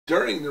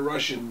during the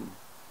Russian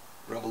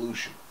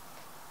Revolution,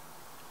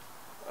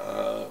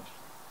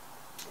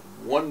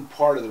 one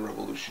part of the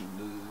revolution,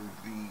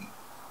 the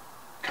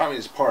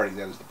Communist Party,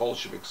 that is the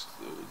Bolsheviks,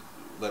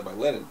 led by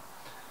Lenin,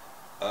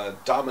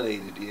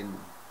 dominated in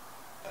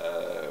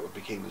what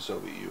became the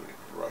Soviet Union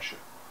in Russia.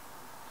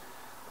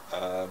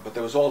 But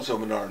there was also a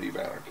minority of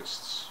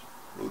anarchists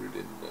rooted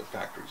in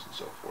factories and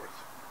so forth.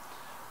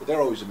 But they're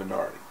always a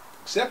minority,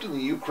 except in the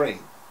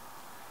Ukraine,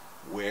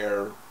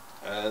 where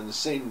in the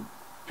same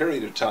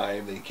period of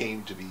time they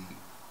came to be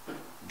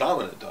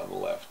dominant on the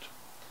left.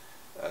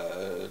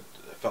 A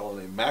fellow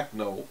named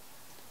Makhno,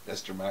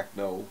 Nestor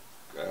Makhno,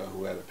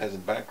 who had a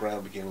peasant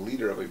background, became a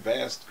leader of a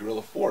vast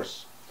guerrilla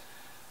force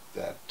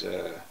that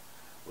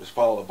was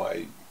followed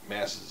by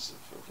masses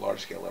of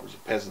large-scale numbers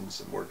of peasants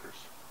and workers.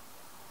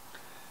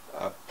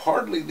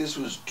 Partly this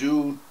was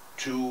due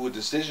to a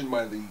decision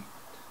by the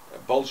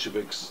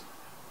Bolsheviks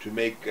to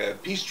make a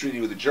peace treaty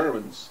with the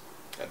Germans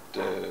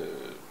at a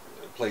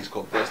place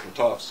called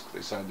Brest-Litovsk.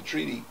 They signed the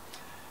treaty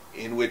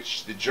in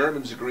which the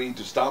Germans agreed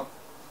to stop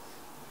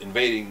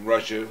invading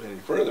Russia any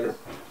further,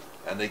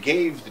 and they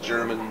gave the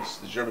Germans,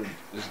 this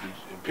is the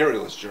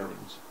imperialist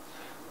Germans,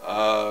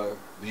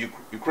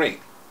 Ukraine.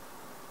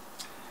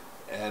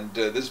 And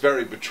this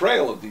very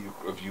betrayal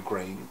of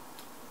Ukraine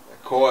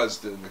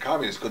caused the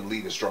communists couldn't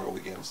lead a struggle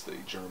against the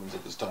Germans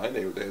at this time.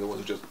 They were the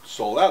ones who just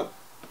sold out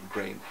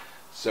Ukraine.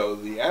 So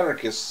the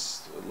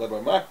anarchists, led by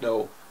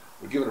Makhno,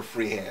 were given a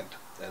free hand,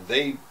 and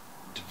they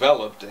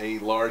developed a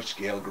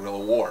large-scale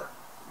guerrilla war.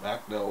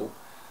 Makhno,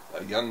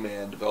 a young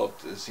man,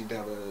 seemed to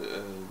have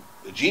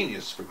a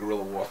genius for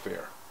guerrilla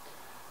warfare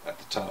at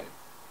the time,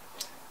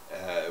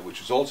 which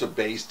was also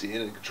based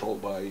in and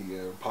controlled by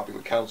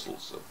popular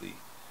councils of the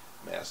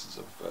masses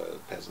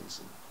of peasants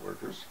and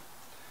workers.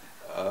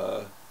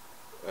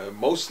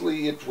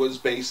 Mostly it was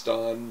based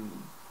on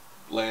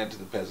land to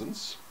the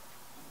peasants,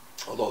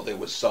 although there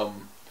was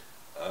some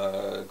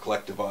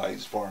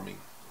collectivized farming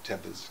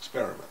attempted as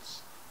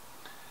experiments.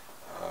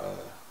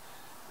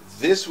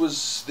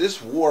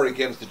 This war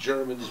against the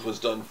Germans was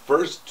done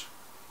first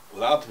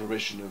without the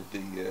permission of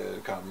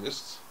the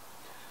communists.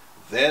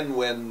 Then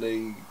when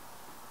the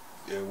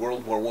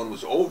World War I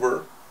was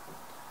over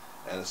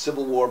and a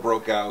civil war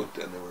broke out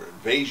and there were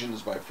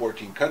invasions by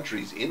 14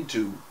 countries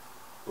into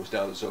what was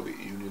now the Soviet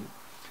Union,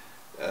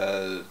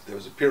 there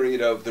was a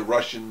period of the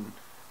Russian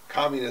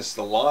communists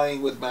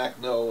allying with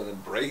Makhno and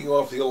then breaking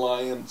off the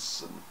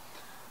alliance and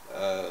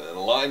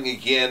allying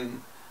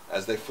again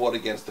as they fought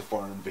against the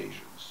foreign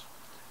invasions.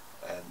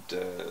 And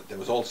there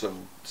was also,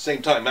 at the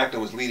same time, Makhno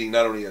was leading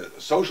not only a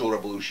social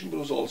revolution, but it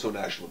was also a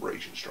national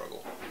liberation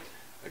struggle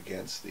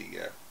against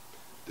the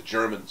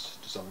Germans,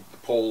 to some extent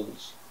the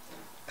Poles,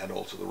 and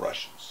also the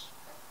Russians.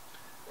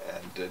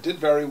 And did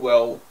very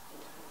well,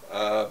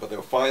 but they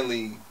were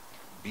finally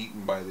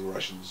beaten by the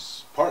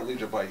Russians, partly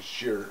by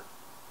sheer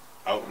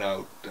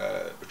out-and-out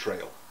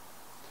betrayal.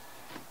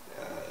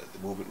 The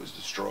movement was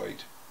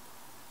destroyed,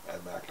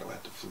 and Makhno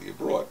had to flee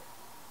abroad,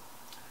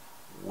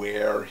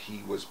 where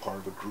he was part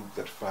of a group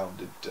that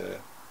founded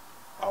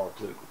Our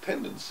Political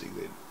Tendency.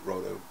 They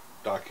wrote a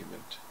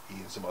document,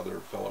 he and some other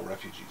fellow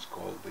refugees,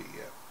 called the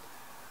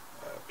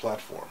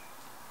Platform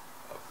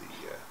of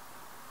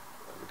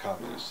the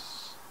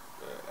Communists,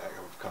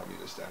 of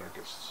Communist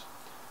Anarchists,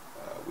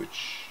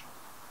 which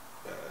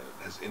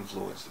has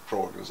influenced the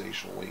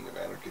pro-organizational wing of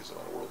anarchism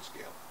on a world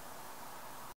scale.